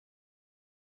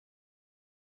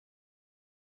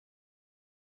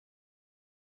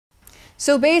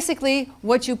So basically,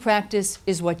 what you practice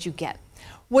is what you get.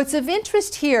 What's of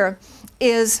interest here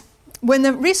is when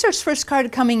the research first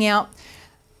started coming out,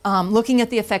 looking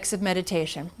at the effects of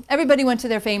meditation, everybody went to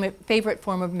their favorite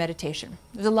form of meditation.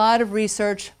 There's a lot of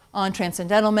research on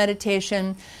transcendental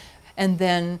meditation, and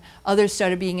then others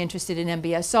started being interested in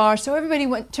MBSR, so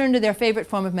everybody turned to their favorite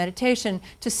form of meditation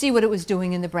to see what it was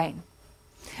doing in the brain.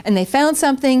 And they found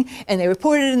something, and they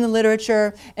reported it in the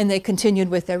literature, and they continued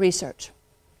with their research.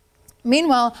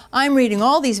 Meanwhile, I'm reading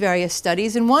all these various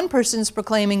studies, and one person's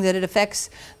proclaiming that it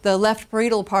affects the left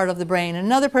parietal part of the brain, and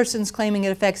another person's claiming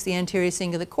it affects the anterior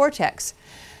cingulate cortex,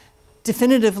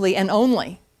 definitively and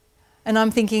only. And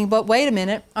I'm thinking, but wait a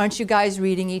minute, aren't you guys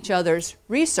reading each other's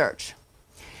research?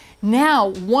 Now,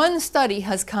 one study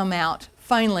has come out,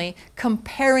 finally,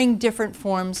 comparing different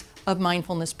forms of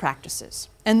mindfulness practices.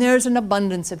 And there's an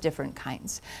abundance of different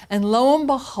kinds. And lo and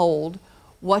behold,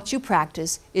 what you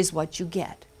practice is what you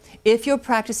get. If you're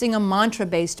practicing a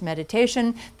mantra-based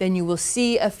meditation, then you will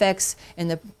see effects in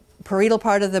the parietal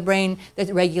part of the brain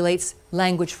that regulates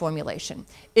language formulation.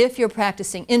 If you're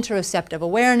practicing interoceptive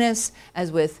awareness,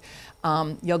 as with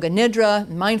yoga nidra,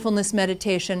 mindfulness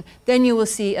meditation, then you will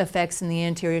see effects in the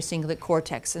anterior cingulate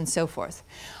cortex and so forth.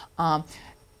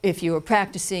 If you are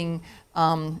practicing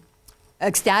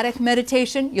ecstatic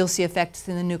meditation, you'll see effects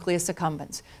in the nucleus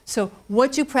accumbens. So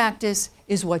what you practice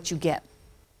is what you get.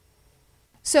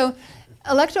 So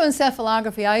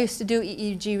electroencephalography, I used to do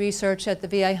EEG research at the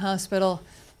VA hospital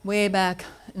way back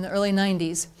in the early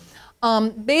 90s.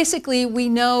 Basically, we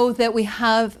know that we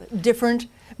have different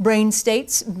brain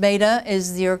states. Beta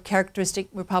is your characteristic.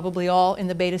 We're probably all in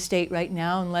the beta state right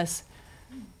now, unless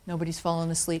nobody's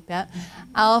fallen asleep yet.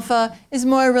 Alpha is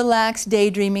more a relaxed,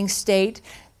 daydreaming state.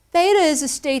 Theta is a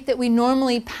state that we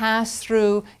normally pass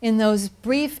through in those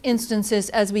brief instances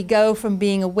as we go from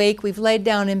being awake. We've laid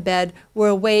down in bed, we're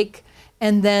awake,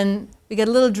 and then we get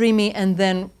a little dreamy, and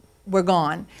then we're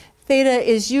gone. Theta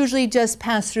is usually just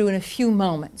passed through in a few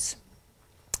moments.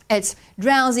 It's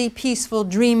drowsy, peaceful,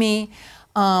 dreamy,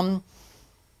 and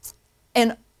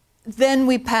then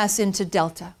we pass into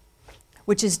delta,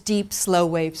 which is deep, slow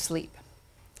wave sleep.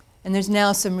 And there's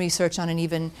now some research on an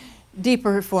even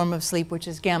deeper form of sleep, which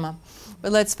is gamma.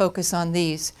 But let's focus on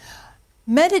these.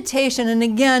 Meditation, and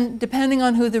again, depending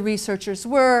on who the researchers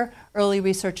were, early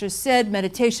researchers said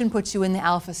meditation puts you in the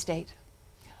alpha state.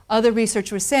 Other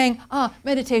researchers were saying,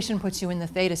 meditation puts you in the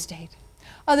theta state.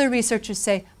 Other researchers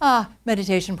say,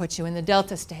 meditation puts you in the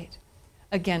delta state.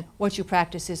 Again, what you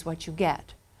practice is what you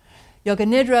get. Yoga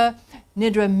nidra,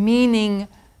 nidra meaning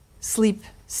sleep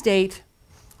state,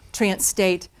 trance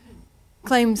state,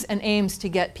 claims and aims to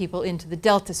get people into the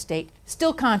delta state,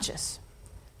 still conscious.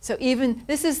 So even,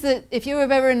 this is the, if you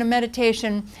were ever in a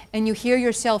meditation and you hear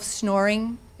yourself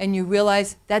snoring and you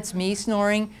realize that's me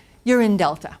snoring, you're in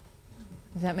delta.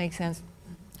 Does that make sense?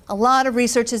 A lot of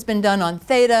research has been done on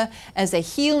theta as a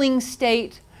healing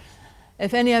state.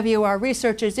 If any of you are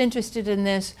researchers interested in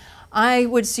this, I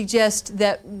would suggest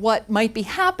that what might be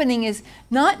happening is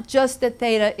not just that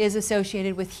theta is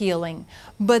associated with healing,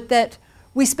 but that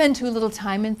we spend too little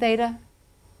time in theta,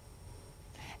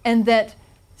 and that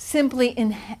simply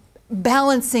in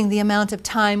balancing the amount of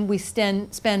time we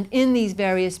spend in these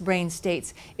various brain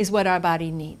states is what our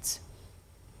body needs.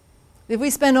 If we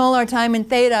spend all our time in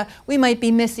theta, we might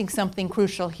be missing something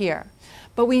crucial here.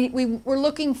 But we're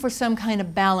looking for some kind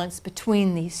of balance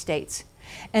between these states,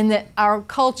 and that our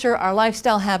culture, our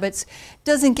lifestyle habits,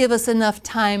 doesn't give us enough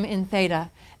time in theta.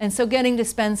 And so getting to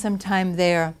spend some time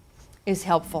there is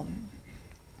helpful.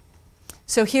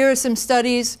 So here are some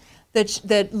studies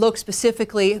that look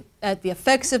specifically at the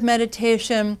effects of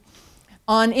meditation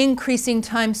on increasing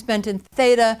time spent in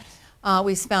theta.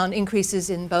 We found increases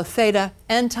in both theta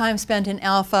and time spent in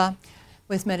alpha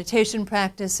with meditation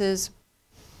practices.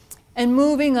 And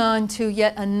moving on to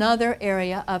yet another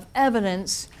area of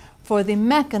evidence for the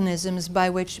mechanisms by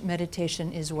which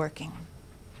meditation is working.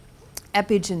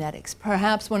 Epigenetics,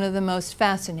 perhaps one of the most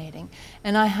fascinating.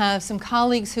 And I have some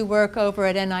colleagues who work over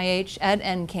at NIH at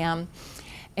NCAM,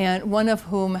 and one of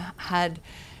whom had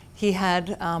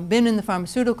been in the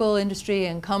pharmaceutical industry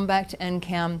and come back to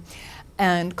NCAM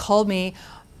and called me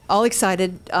all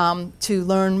excited to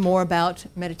learn more about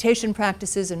meditation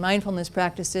practices and mindfulness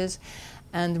practices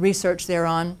and the research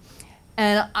thereon.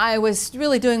 And I was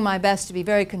really doing my best to be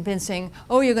very convincing.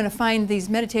 Oh, you're going to find these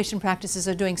meditation practices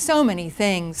are doing so many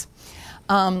things.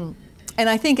 And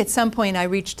I think at some point I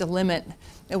reached a limit.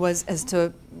 It was as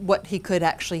to what he could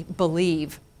actually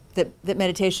believe that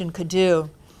meditation could do.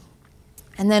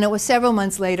 And then it was several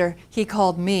months later, he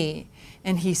called me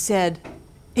and he said,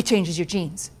 it changes your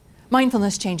genes.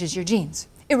 Mindfulness changes your genes.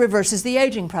 It reverses the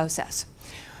aging process.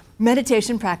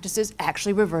 meditation practices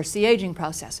actually reverse the aging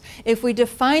process. If we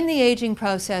define the aging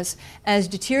process as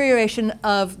deterioration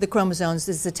of the chromosomes,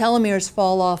 as the telomeres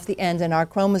fall off the end and our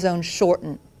chromosomes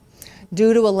shorten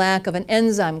due to a lack of an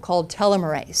enzyme called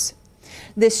telomerase,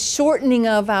 this shortening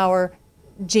of our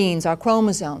genes, our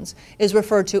chromosomes, is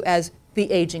referred to as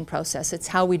the aging process. It's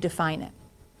how we define it.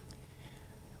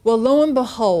 Well, lo and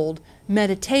behold,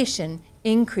 meditation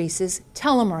increases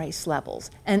telomerase levels.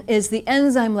 And as the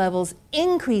enzyme levels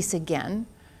increase again,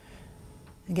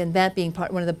 that being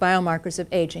one of the biomarkers of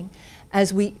aging,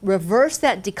 as we reverse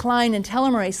that decline in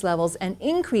telomerase levels and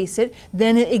increase it,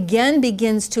 then it again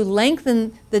begins to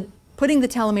lengthen, putting the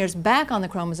telomeres back on the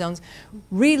chromosomes,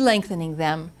 re-lengthening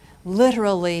them,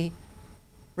 literally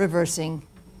reversing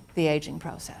the aging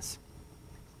process.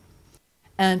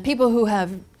 And people who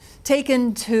have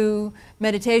taken to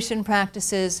meditation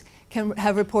practices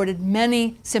have reported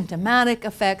many symptomatic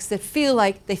effects that feel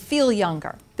like they feel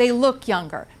younger, they look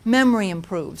younger, memory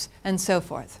improves, and so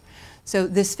forth. So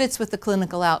this fits with the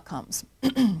clinical outcomes.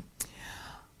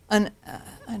 And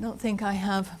I don't think I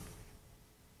have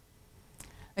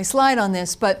a slide on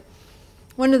this, but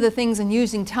one of the things in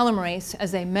using telomerase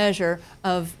as a measure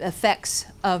of effects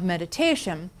of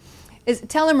meditation is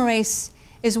telomerase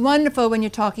is wonderful when you're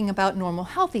talking about normal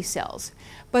healthy cells.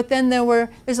 But then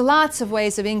there's lots of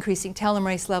ways of increasing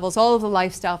telomerase levels. All of the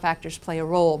lifestyle factors play a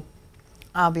role,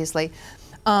 obviously.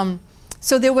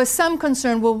 So there was some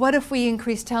concern, well, what if we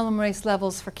increase telomerase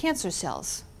levels for cancer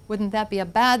cells? Wouldn't that be a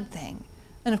bad thing?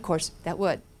 And of course, that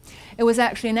would. It was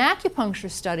actually an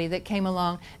acupuncture study that came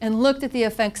along and looked at the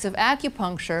effects of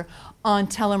acupuncture on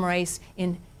telomerase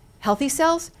in healthy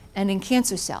cells and in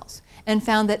cancer cells, and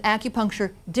found that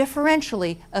acupuncture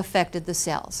differentially affected the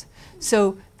cells.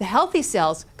 So the healthy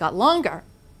cells got longer,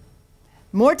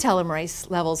 more telomerase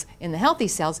levels in the healthy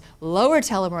cells, lower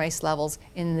telomerase levels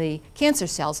in the cancer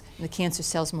cells, and the cancer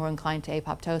cells more inclined to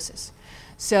apoptosis.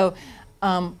 So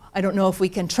I don't know if we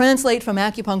can translate from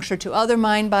acupuncture to other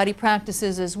mind-body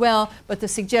practices as well, but the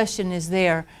suggestion is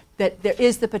there that there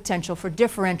is the potential for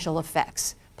differential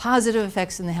effects, positive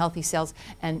effects in the healthy cells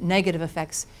and negative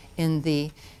effects in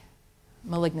the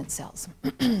malignant cells.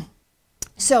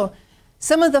 So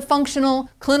some of the functional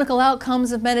clinical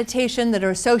outcomes of meditation that are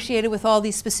associated with all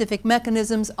these specific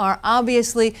mechanisms are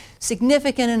obviously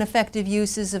significant and effective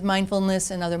uses of mindfulness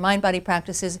and other mind-body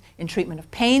practices in treatment of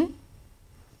pain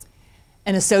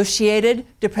and associated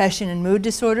depression and mood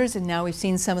disorders, and now we've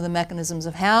seen some of the mechanisms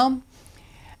of how.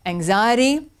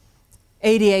 Anxiety,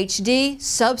 ADHD,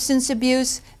 substance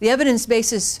abuse. The evidence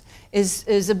basis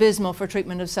is abysmal for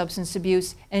treatment of substance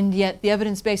abuse, and yet the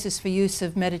evidence basis for use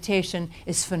of meditation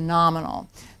is phenomenal.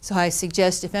 So I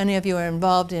suggest if any of you are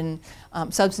involved in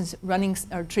running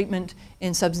or treatment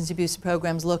in substance abuse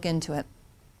programs, look into it.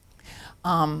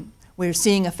 We're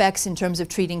seeing effects in terms of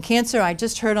treating cancer. I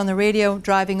just heard on the radio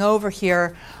driving over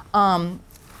here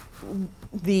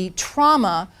the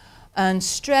trauma and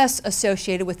stress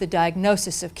associated with the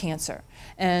diagnosis of cancer.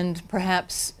 And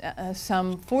perhaps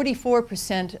some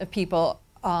 44% of people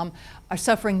are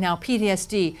suffering now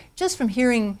PTSD just from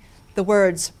hearing the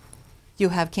words, "you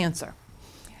have cancer."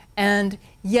 And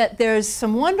yet there's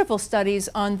some wonderful studies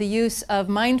on the use of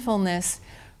mindfulness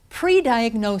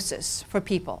pre-diagnosis for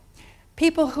people.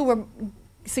 People who were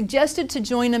suggested to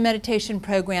join a meditation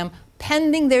program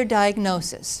pending their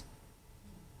diagnosis.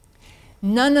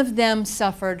 None of them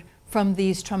suffered from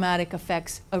these traumatic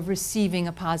effects of receiving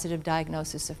a positive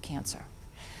diagnosis of cancer.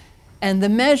 And the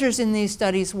measures in these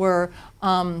studies were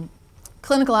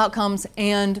clinical outcomes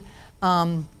and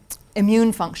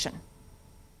immune function.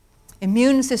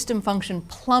 Immune system function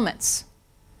plummets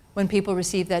when people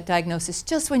receive that diagnosis.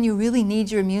 Just when you really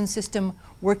need your immune system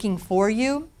working for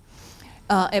you,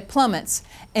 it plummets.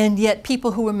 And yet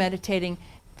people who were meditating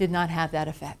did not have that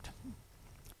effect.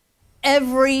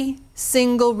 Every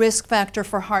single risk factor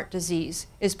for heart disease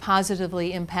is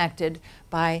positively impacted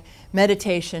by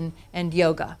meditation and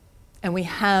yoga. And we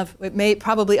have,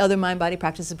 probably other mind-body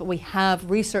practices, but we have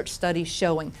research studies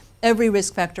showing every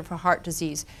risk factor for heart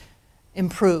disease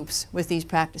improves with these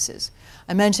practices.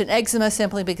 I mentioned eczema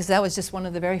simply because that was just one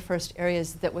of the very first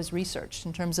areas that was researched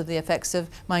in terms of the effects of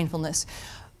mindfulness.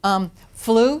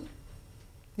 Flu,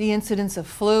 the incidence of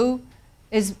flu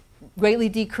is greatly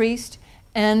decreased.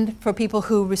 And for people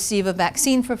who receive a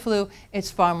vaccine for flu, it's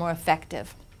far more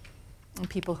effective in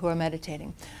people who are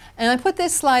meditating. And I put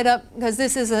this slide up because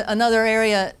this is another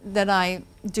area that I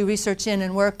do research in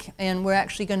and work, and we're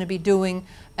actually going to be doing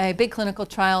a big clinical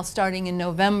trial starting in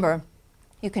November.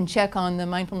 You can check on the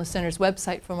Mindfulness Center's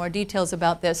website for more details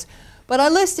about this. But I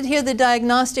listed here the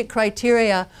diagnostic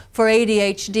criteria for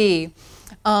ADHD.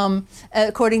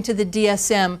 according to the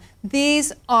DSM.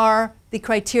 These are the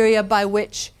criteria by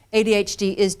which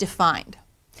ADHD is defined.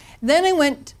 Then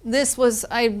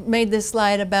I made this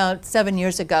slide about 7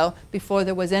 years ago, before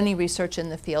there was any research in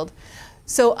the field.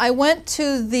 So I went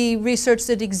to the research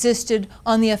that existed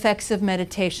on the effects of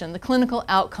meditation, the clinical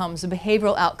outcomes, the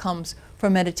behavioral outcomes for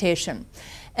meditation.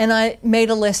 And I made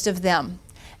a list of them.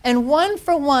 And one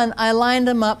for one, I lined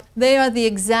them up. They are the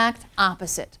exact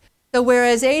opposite. So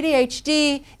whereas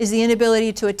ADHD is the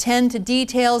inability to attend to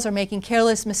details or making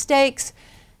careless mistakes,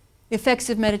 the effects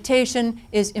of meditation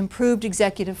is improved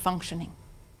executive functioning,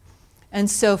 and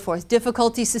so forth.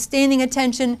 Difficulty sustaining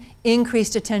attention,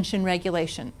 increased attention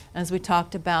regulation, as we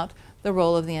talked about the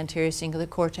role of the anterior cingulate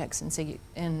cortex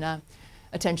in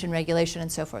attention regulation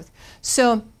and so forth.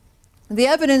 So the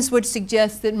evidence would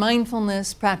suggest that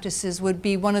mindfulness practices would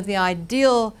be one of the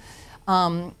ideal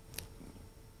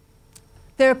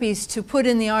therapies to put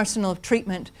in the arsenal of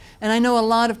treatment. And I know a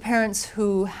lot of parents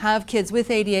who have kids with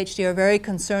ADHD are very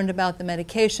concerned about the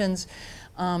medications,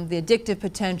 the addictive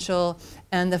potential,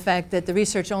 and the fact that the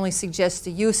research only suggests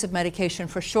the use of medication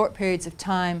for short periods of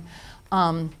time,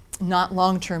 not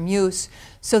long-term use.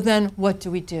 So then what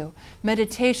do we do?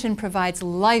 Meditation provides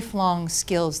lifelong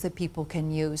skills that people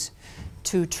can use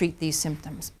to treat these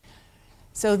symptoms.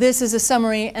 So this is a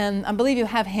summary, and I believe you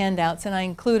have handouts, and I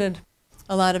included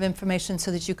a lot of information so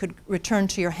that you could return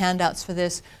to your handouts for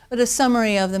this, but a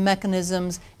summary of the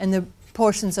mechanisms and the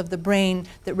portions of the brain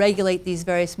that regulate these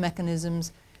various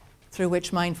mechanisms through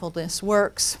which mindfulness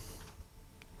works.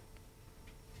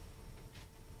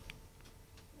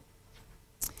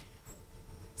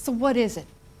 So what is it?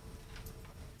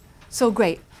 So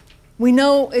great. We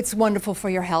know it's wonderful for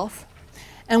your health,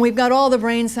 and we've got all the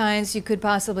brain science you could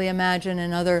possibly imagine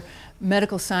and other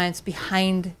medical science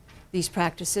behind these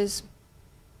practices.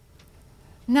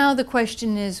 Now the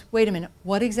question is, wait a minute,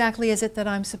 what exactly is it that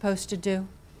I'm supposed to do?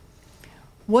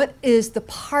 What is the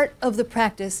part of the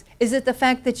practice? Is it the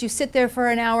fact that you sit there for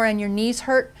an hour and your knees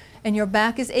hurt and your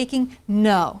back is aching?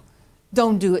 No,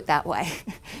 don't do it that way.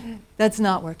 That's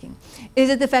not working. Is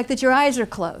it the fact that your eyes are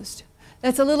closed?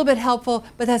 That's a little bit helpful,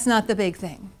 but that's not the big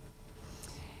thing.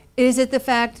 Is it the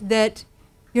fact that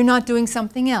you're not doing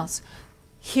something else?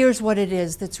 Here's what it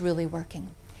is that's really working.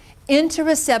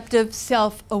 Interoceptive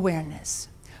self-awareness.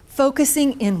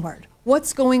 Focusing inward.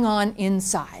 What's going on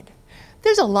inside?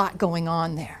 There's a lot going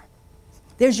on there.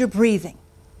 There's your breathing.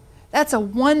 That's a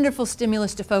wonderful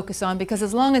stimulus to focus on because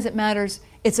as long as it matters,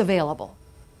 it's available.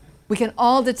 We can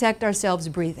all detect ourselves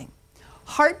breathing.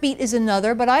 Heartbeat is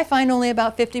another, but I find only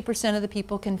about 50% of the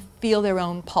people can feel their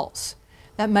own pulse.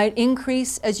 That might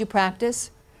increase as you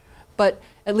practice, but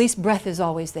at least breath is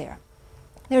always there.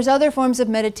 There's other forms of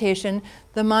meditation,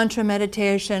 the mantra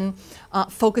meditation,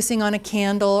 focusing on a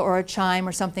candle or a chime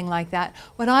or something like that.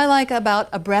 What I like about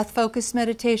a breath-focused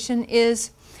meditation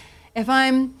is if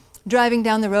I'm driving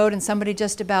down the road and somebody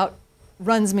just about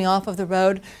runs me off of the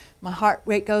road, my heart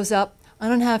rate goes up, I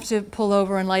don't have to pull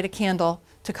over and light a candle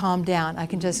to calm down. I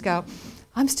can just go,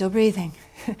 I'm still breathing,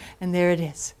 and there it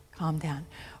is, calm down.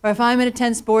 Or if I'm at a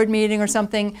tense board meeting or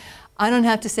something, I don't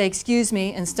have to say, excuse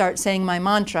me, and start saying my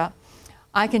mantra.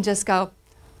 I can just go,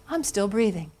 I'm still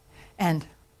breathing, and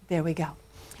there we go.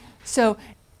 So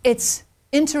it's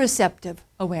interoceptive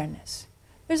awareness.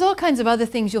 There's all kinds of other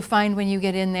things you'll find when you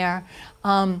get in there.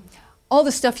 All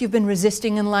the stuff you've been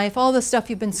resisting in life, all the stuff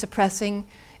you've been suppressing,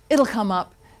 it'll come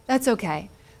up. That's okay.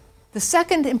 The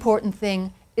second important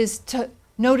thing is to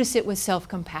notice it with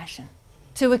self-compassion,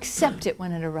 to accept it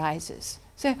when it arises.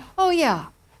 Say, oh yeah,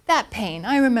 that pain,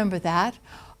 I remember that.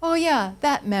 Oh yeah,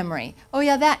 that memory. Oh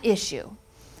yeah, that issue.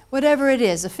 Whatever it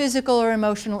is, a physical or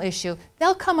emotional issue,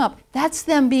 they'll come up. That's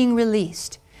them being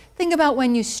released. Think about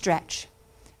when you stretch.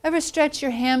 Ever stretch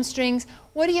your hamstrings?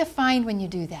 What do you find when you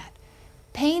do that?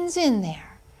 Pain's in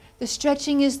there. The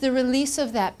stretching is the release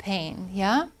of that pain,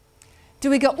 yeah? Do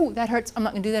we go, ooh, that hurts, I'm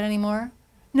not going to do that anymore?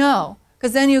 No,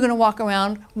 because then you're going to walk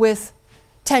around with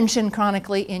tension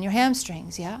chronically in your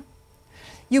hamstrings, yeah?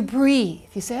 You breathe.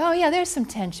 You say, oh yeah, there's some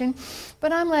tension,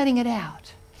 but I'm letting it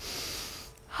out.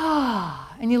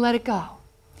 And you let it go.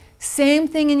 Same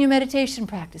thing in your meditation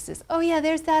practices. Oh yeah,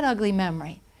 there's that ugly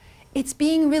memory. It's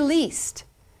being released.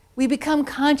 We become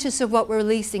conscious of what we're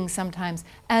releasing sometimes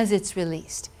as it's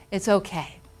released. It's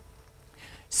okay.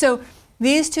 So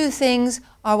these two things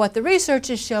are what the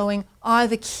research is showing are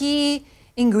the key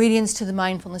ingredients to the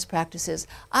mindfulness practices.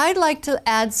 I'd like to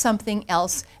add something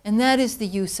else, and that is the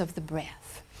use of the breath.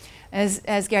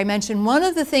 As Gary mentioned, one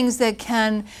of the things that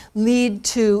can lead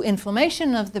to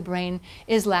inflammation of the brain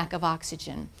is lack of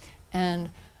oxygen. And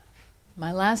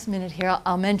my last minute here,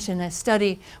 I'll mention a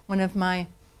study one of my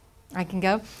I can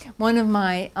go. One of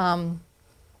my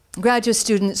graduate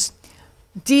students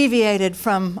deviated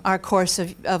from our course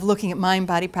of looking at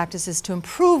mind-body practices to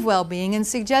improve well-being and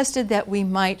suggested that we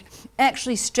might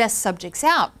actually stress subjects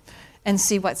out and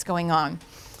see what's going on,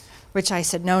 which I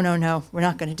said, no, no, no, we're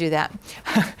not going to do that.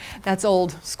 That's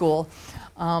old school.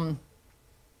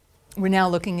 We're now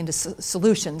looking into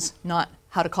solutions, not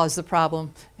how to cause the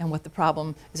problem and what the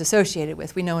problem is associated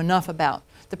with. We know enough about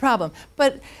the problem.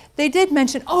 But they did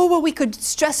mention, oh, well, we could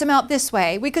stress them out this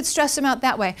way. We could stress them out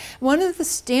that way. One of the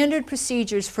standard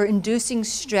procedures for inducing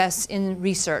stress in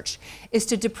research is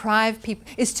to deprive people,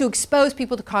 is to expose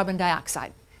people to carbon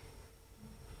dioxide.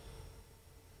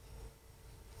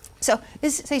 So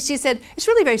she said, it's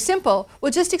really very simple.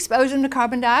 We'll just expose them to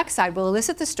carbon dioxide. We'll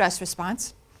elicit the stress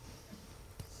response.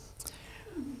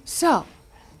 So,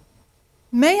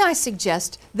 may I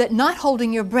suggest that not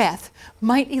holding your breath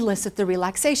might elicit the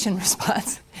relaxation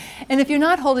response? And if you're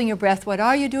not holding your breath, what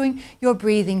are you doing? You're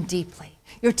breathing deeply.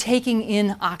 You're taking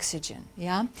in oxygen,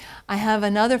 yeah? I have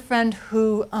another friend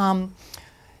who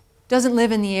doesn't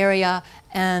live in the area,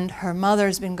 and her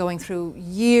mother's been going through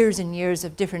years and years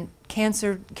of different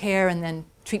cancer care and then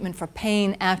treatment for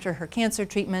pain after her cancer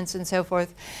treatments and so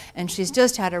forth. And she's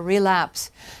just had a relapse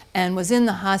and was in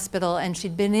the hospital, and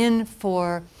she'd been in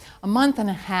for a month and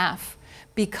a half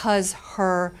because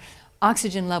her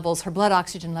oxygen levels, her blood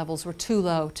oxygen levels were too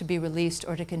low to be released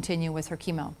or to continue with her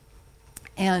chemo.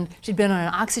 And she'd been on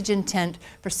an oxygen tent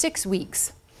for 6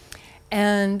 weeks.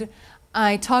 And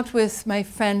I talked with my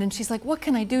friend, and she's like, what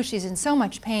can I do? She's in so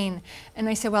much pain. And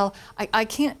I said, well, I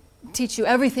can't teach you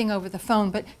everything over the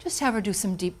phone, but just have her do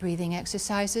some deep breathing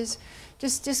exercises.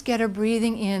 Just get her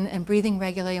breathing in and breathing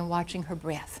regularly and watching her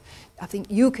breath. I think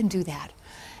you can do that.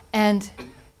 And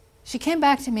she came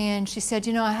back to me and she said,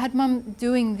 you know, I had Mom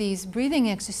doing these breathing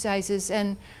exercises,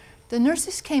 and the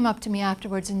nurses came up to me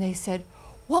afterwards and they said,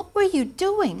 what were you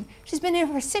doing? She's been here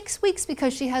for 6 weeks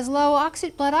because she has low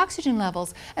blood oxygen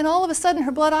levels, and all of a sudden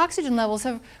her blood oxygen levels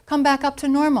have come back up to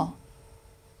normal.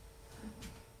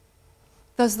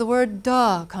 Does the word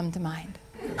duh come to mind?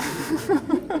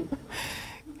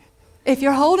 If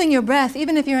you're holding your breath,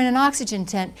 even if you're in an oxygen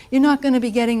tent, you're not going to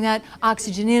be getting that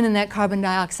oxygen in and that carbon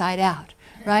dioxide out,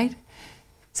 right?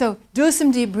 So do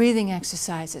some deep breathing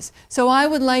exercises. So I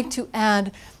would like to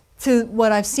add to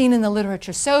what I've seen in the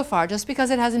literature so far, just because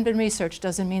it hasn't been researched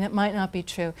doesn't mean it might not be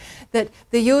true, that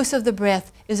the use of the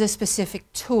breath is a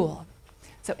specific tool.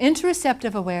 So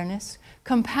interoceptive awareness,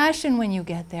 compassion when you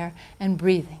get there, and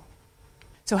breathing.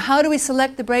 So how do we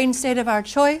select the brain state of our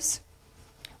choice?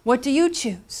 What do you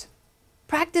choose?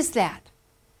 Practice that.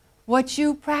 What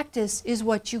you practice is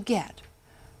what you get.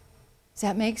 Does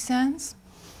that make sense?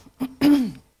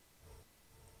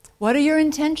 What are your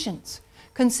intentions?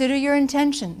 Consider your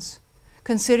intentions.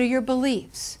 Consider your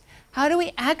beliefs. How do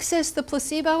we access the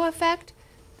placebo effect?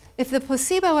 If the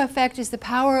placebo effect is the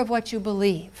power of what you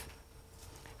believe,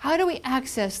 how do we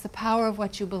access the power of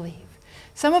what you believe?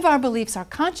 Some of our beliefs are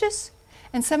conscious,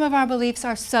 and some of our beliefs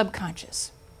are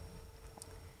subconscious.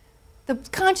 The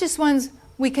conscious ones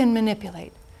we can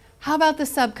manipulate. How about the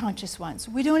subconscious ones?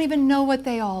 We don't even know what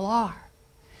they all are.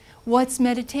 What's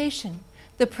meditation?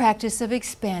 The practice of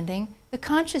expanding the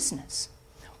consciousness.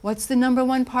 What's the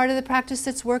 #1 part of the practice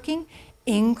that's working?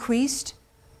 Increased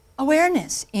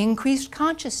awareness, increased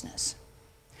consciousness.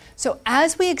 So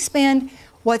as we expand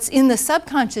what's in the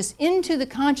subconscious into the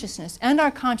consciousness, and our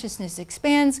consciousness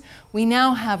expands, we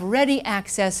now have ready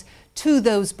access to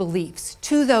those beliefs,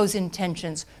 to those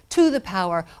intentions, to the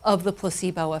power of the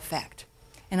placebo effect.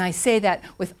 And I say that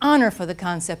with honor for the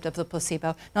concept of the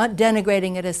placebo, not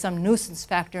denigrating it as some nuisance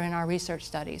factor in our research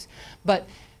studies, but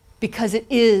because it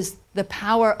is the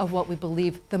power of what we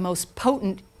believe, the most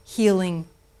potent healing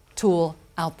tool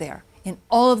out there. In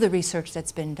all of the research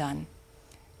that's been done,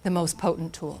 the most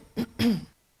potent tool,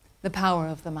 the power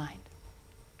of the mind.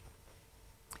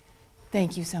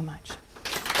 Thank you so much.